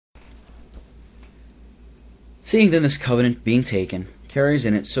Seeing then this covenant being taken carries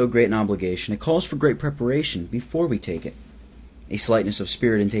in it so great an obligation, it calls for great preparation before we take it. A slightness of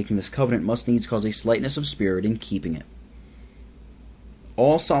spirit in taking this covenant must needs cause a slightness of spirit in keeping it.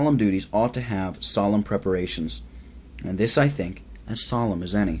 All solemn duties ought to have solemn preparations, and this, I think, as solemn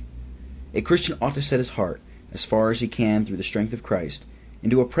as any. A Christian ought to set his heart, as far as he can through the strength of Christ,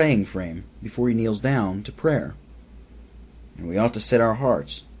 into a praying frame before he kneels down to prayer. And we ought to set our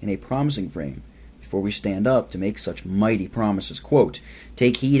hearts in a promising frame before we stand up to make such mighty promises. Quote,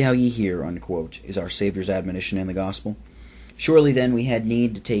 "Take heed how ye hear," unquote, is our Savior's admonition in the gospel. Surely then we had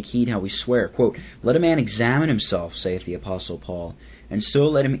need to take heed how we swear. Quote, "Let a man examine himself," saith the Apostle Paul, "and so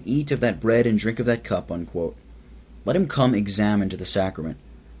let him eat of that bread and drink of that cup," unquote. Let him come examined to the sacrament.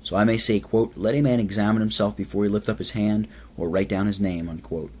 So I may say, quote, "Let a man examine himself before he lift up his hand or write down his name,"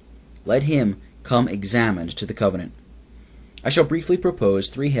 unquote. Let him come examined to the covenant. I shall briefly propose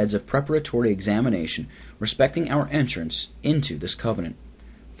 3 heads of preparatory examination respecting our entrance into this covenant.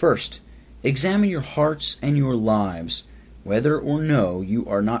 First, examine your hearts and your lives, whether or no you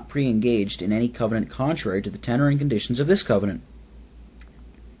are not pre-engaged in any covenant contrary to the tenor and conditions of this covenant.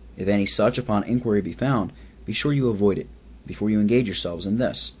 If any such upon inquiry be found, be sure you avoid it before you engage yourselves in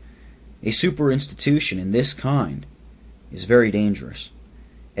this. A superinstitution in this kind is very dangerous.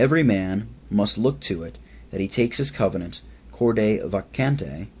 Every man must look to it that he takes his covenant corde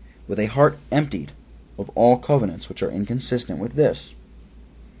vacante, with a heart emptied of all covenants which are inconsistent with this.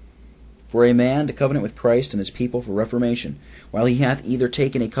 For a man to covenant with Christ and his people for reformation, while he hath either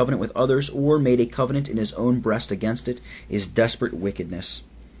taken a covenant with others or made a covenant in his own breast against it, is desperate wickedness.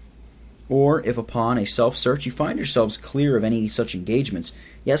 Or, if upon a self-search you find yourselves clear of any such engagements,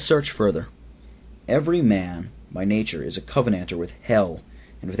 yet search further. Every man by nature is a covenanter with hell,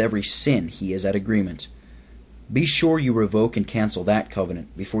 and with every sin he is at agreement. Be sure you revoke and cancel that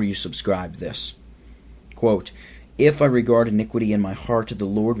covenant before you subscribe this. Quote, "If I regard iniquity in my heart, the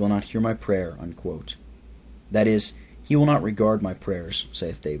Lord will not hear my prayer," unquote. That is, he will not regard my prayers,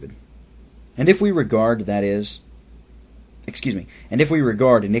 saith David. And if we regard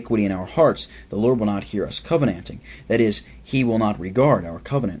iniquity in our hearts, the Lord will not hear us covenanting. That is, he will not regard our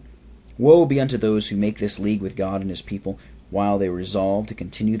covenant. Woe be unto those who make this league with God and his people, while they resolve to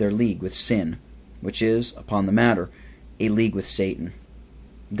continue their league with sin, which is, upon the matter, a league with Satan.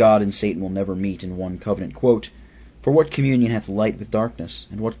 God and Satan will never meet in one covenant. Quote, "For what communion hath light with darkness,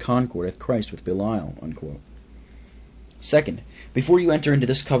 and what concord hath Christ with Belial?" Unquote. Second, before you enter into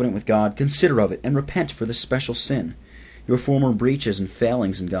this covenant with God, consider of it, and repent for this special sin, your former breaches and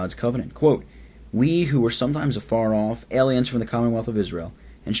failings in God's covenant. Quote, "We who were sometimes afar off, aliens from the commonwealth of Israel,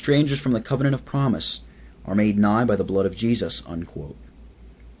 and strangers from the covenant of promise, are made nigh by the blood of Jesus," unquote.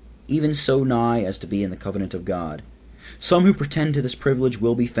 Even so nigh as to be in the covenant of God. Some who pretend to this privilege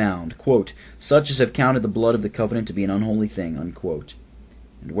will be found, quote, "Such as have counted the blood of the covenant to be an unholy thing," unquote.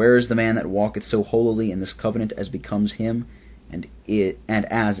 And where is the man that walketh so holily in this covenant as becomes him, and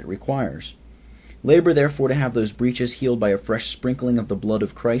as it requires? Labor therefore to have those breaches healed by a fresh sprinkling of the blood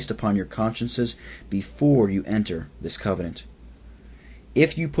of Christ upon your consciences before you enter this covenant.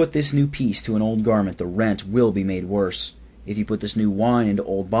 If you put this new piece to an old garment, the rent will be made worse. If you put this new wine into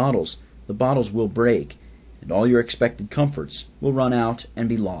old bottles, the bottles will break, and all your expected comforts will run out and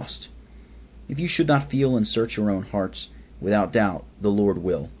be lost. If you should not feel and search your own hearts, without doubt the Lord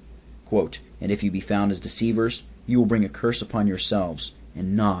will. Quote, "And if you be found as deceivers, you will bring a curse upon yourselves,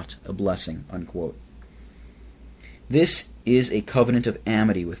 and not a blessing," unquote. This is a covenant of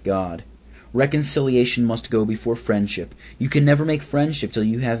amity with God. Reconciliation must go before friendship. You can never make friendship till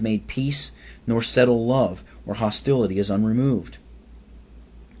you have made peace, nor settle love, or hostility is unremoved.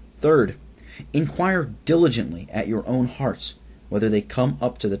 Third, inquire diligently at your own hearts whether they come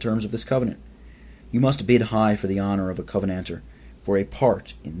up to the terms of this covenant. You must bid high for the honor of a covenanter, for a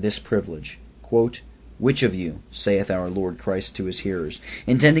part in this privilege. Quote, "Which of you, saith our Lord Christ to his hearers,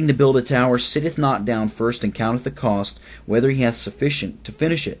 intending to build a tower, sitteth not down first and counteth the cost, whether he hath sufficient to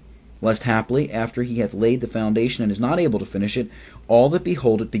finish it? Lest haply, after he hath laid the foundation and is not able to finish it, all that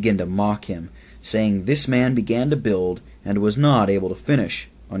behold it begin to mock him, saying, This man began to build, and was not able to finish."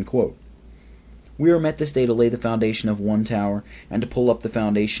 Unquote. We are met this day to lay the foundation of one tower, and to pull up the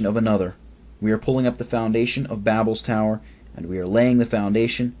foundation of another. We are pulling up the foundation of Babel's tower, and we are laying the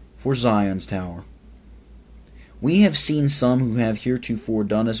foundation for Zion's tower. We have seen some who have heretofore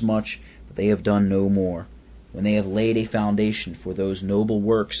done as much, but they have done no more. When they have laid a foundation for those noble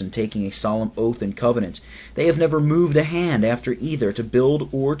works and taking a solemn oath and covenant, they have never moved a hand after either to build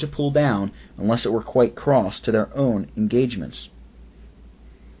or to pull down, unless it were quite cross to their own engagements,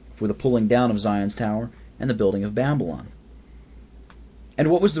 for the pulling down of Zion's tower and the building of Babylon. And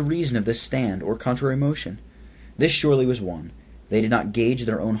what was the reason of this stand or contrary motion? This surely was won. They did not gauge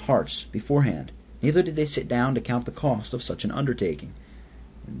their own hearts beforehand, neither did they sit down to count the cost of such an undertaking.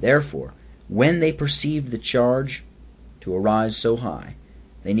 And therefore, when they perceived the charge to arise so high,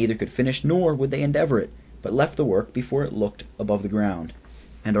 they neither could finish nor would they endeavor it, but left the work before it looked above the ground,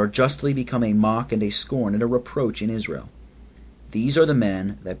 and are justly become a mock and a scorn and a reproach in Israel. These are the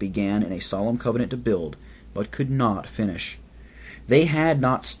men that began in a solemn covenant to build, but could not finish. They had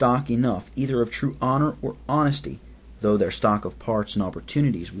not stock enough either of true honor or honesty, though their stock of parts and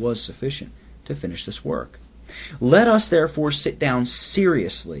opportunities was sufficient to finish this work. Let us therefore sit down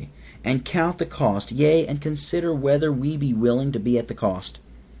seriously and count the cost, yea, and consider whether we be willing to be at the cost.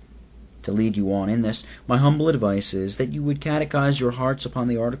 To lead you on in this, my humble advice is that you would catechize your hearts upon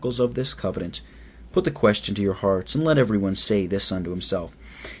the articles of this covenant. Put the question to your hearts, and let everyone say this unto himself: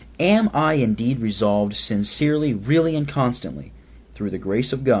 Am I indeed resolved sincerely, really, and constantly, through the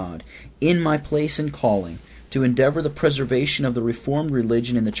grace of God, in my place and calling, to endeavour the preservation of the Reformed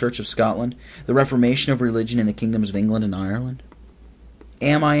religion in the Church of Scotland, the Reformation of religion in the kingdoms of England and Ireland?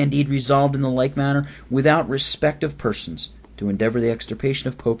 Am I indeed resolved in the like manner, without respect of persons, to endeavour the extirpation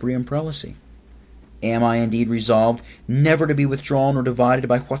of popery and prelacy? Am I indeed resolved never to be withdrawn or divided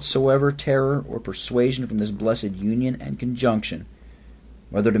by whatsoever terror or persuasion from this blessed union and conjunction,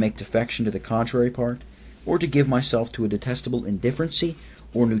 whether to make defection to the contrary part, or to give myself to a detestable indifferency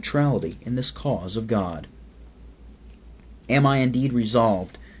or neutrality in this cause of God? Am I indeed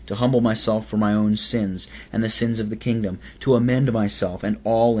resolved to humble myself for my own sins and the sins of the kingdom, to amend myself and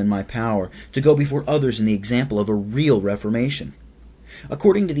all in my power, to go before others in the example of a real reformation?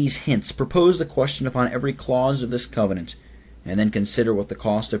 According to these hints, propose the question upon every clause of this covenant, and then consider what the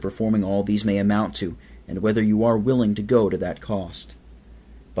cost of performing all these may amount to, and whether you are willing to go to that cost.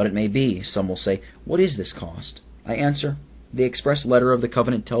 But it may be, some will say, what is this cost? I answer, the express letter of the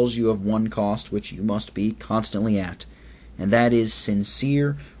covenant tells you of one cost which you must be constantly at, and that is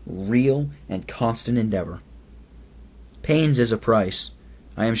sincere, real, and constant endeavor. Pains is a price.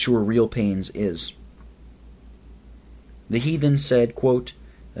 I am sure real pains is. The heathen said, quote,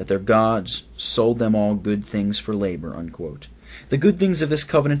 that their gods sold them all good things for labor, unquote. The good things of this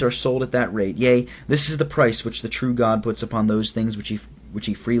covenant are sold at that rate. Yea, this is the price which the true God puts upon those things which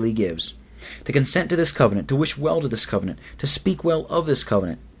he freely gives. To consent to this covenant, to wish well to this covenant, to speak well of this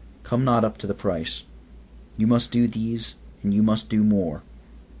covenant, come not up to the price. You must do these, and you must do more.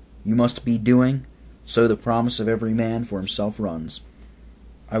 You must be doing, so the promise of every man for himself runs.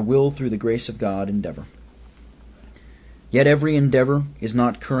 I will, through the grace of God, endeavor. Yet every endeavor is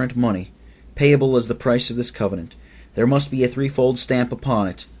not current money, payable as the price of this covenant. There must be a threefold stamp upon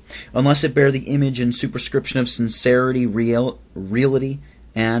it. Unless it bear the image and superscription of sincerity, reality,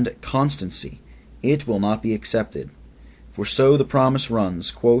 and constancy, it will not be accepted. For so the promise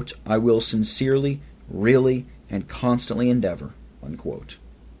runs, quote, I will sincerely, really, and constantly endeavor, unquote.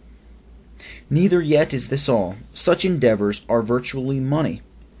 Neither yet is this all. Such endeavors are virtually money.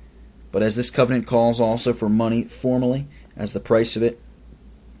 But as this covenant calls also for money formally, as the price of it,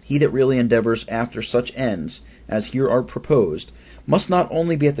 he that really endeavors after such ends as here are proposed must not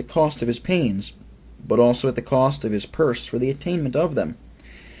only be at the cost of his pains, but also at the cost of his purse for the attainment of them.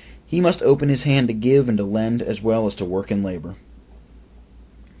 He must open his hand to give and to lend as well as to work and labor.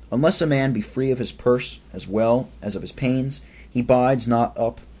 Unless a man be free of his purse as well as of his pains, he bides not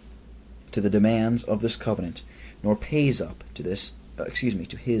up to the demands of this covenant, nor pays up to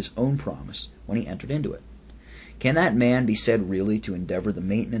to his own promise when he entered into it. Can that man be said really to endeavor the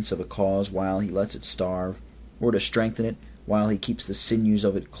maintenance of a cause while he lets it starve, or to strengthen it while he keeps the sinews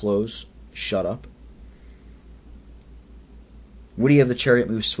of it close, shut up? Would he have the chariot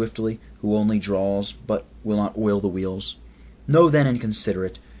move swiftly, who only draws, but will not oil the wheels? Know then and consider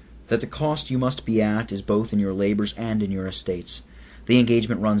it, that the cost you must be at is both in your labors and in your estates. The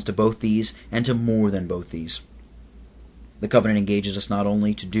engagement runs to both these, and to more than both these. The covenant engages us not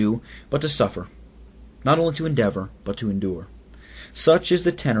only to do, but to suffer, not only to endeavor, but to endure. Such is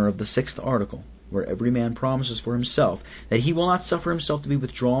the tenor of the 6th article, where every man promises for himself that he will not suffer himself to be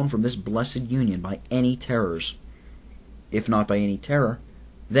withdrawn from this blessed union by any terrors. If not by any terror,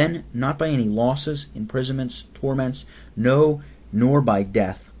 then not by any losses, imprisonments, torments, no, nor by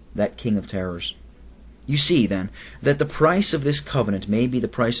death, that king of terrors. You see, then, that the price of this covenant may be the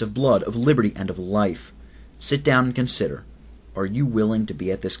price of blood, of liberty, and of life. Sit down and consider. Are you willing to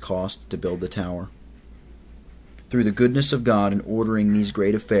be at this cost to build the tower? Through the goodness of God in ordering these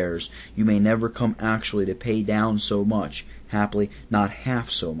great affairs, you may never come actually to pay down so much, haply not half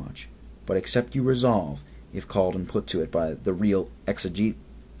so much. But except you resolve, if called and put to it by the real exigencies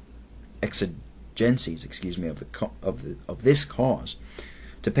of this cause,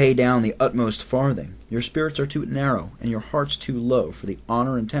 to pay down the utmost farthing. Your spirits are too narrow, and your hearts too low for the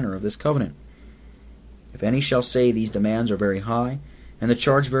honor and tenor of this covenant. If any shall say these demands are very high, and the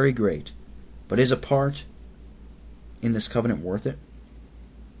charge very great, but is a part in this covenant worth it?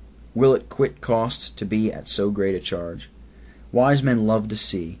 Will it quit cost to be at so great a charge? Wise men love to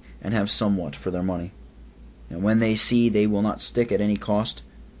see, and have somewhat for their money. And when they see they will not stick at any cost,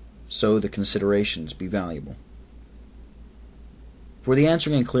 so the considerations be valuable. For the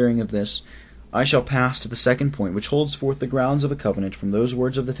answering and clearing of this, I shall pass to the second point, which holds forth the grounds of a covenant from those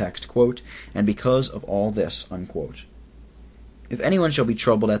words of the text, quote, and because of all this, unquote. If anyone shall be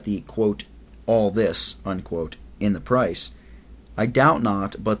troubled at the, quote, all this, unquote, in the price, I doubt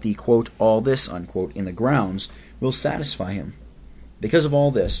not but the, quote, all this, unquote, in the grounds will satisfy him. Because of all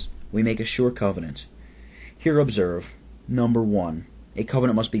this, we make a sure covenant. Here observe, number 1, a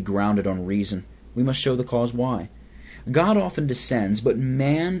covenant must be grounded on reason. We must show the cause why. God often descends, but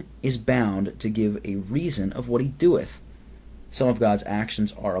man is bound to give a reason of what he doeth. Some of God's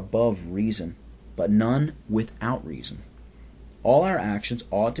actions are above reason, but none without reason. All our actions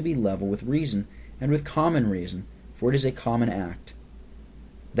ought to be level with reason, and with common reason, for it is a common act.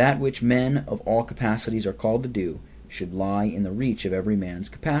 That which men of all capacities are called to do should lie in the reach of every man's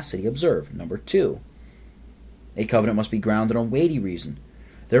capacity. Observe, number 2, a covenant must be grounded on weighty reason.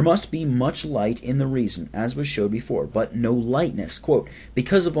 There must be much light in the reason, as was showed before, but no lightness. Quote,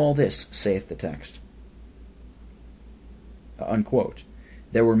 because of all this, saith the text. Unquote.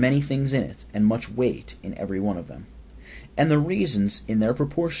 There were many things in it, and much weight in every one of them. And the reasons, in their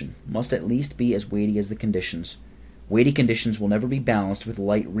proportion, must at least be as weighty as the conditions. Weighty conditions will never be balanced with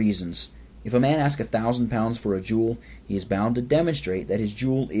light reasons. If a man ask £1,000 for a jewel, he is bound to demonstrate that his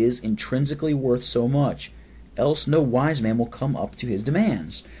jewel is intrinsically worth so much. Else no wise man will come up to his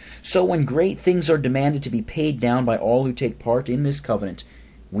demands. So when great things are demanded to be paid down by all who take part in this covenant,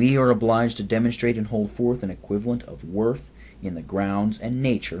 we are obliged to demonstrate and hold forth an equivalent of worth in the grounds and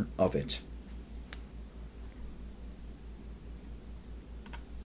nature of it.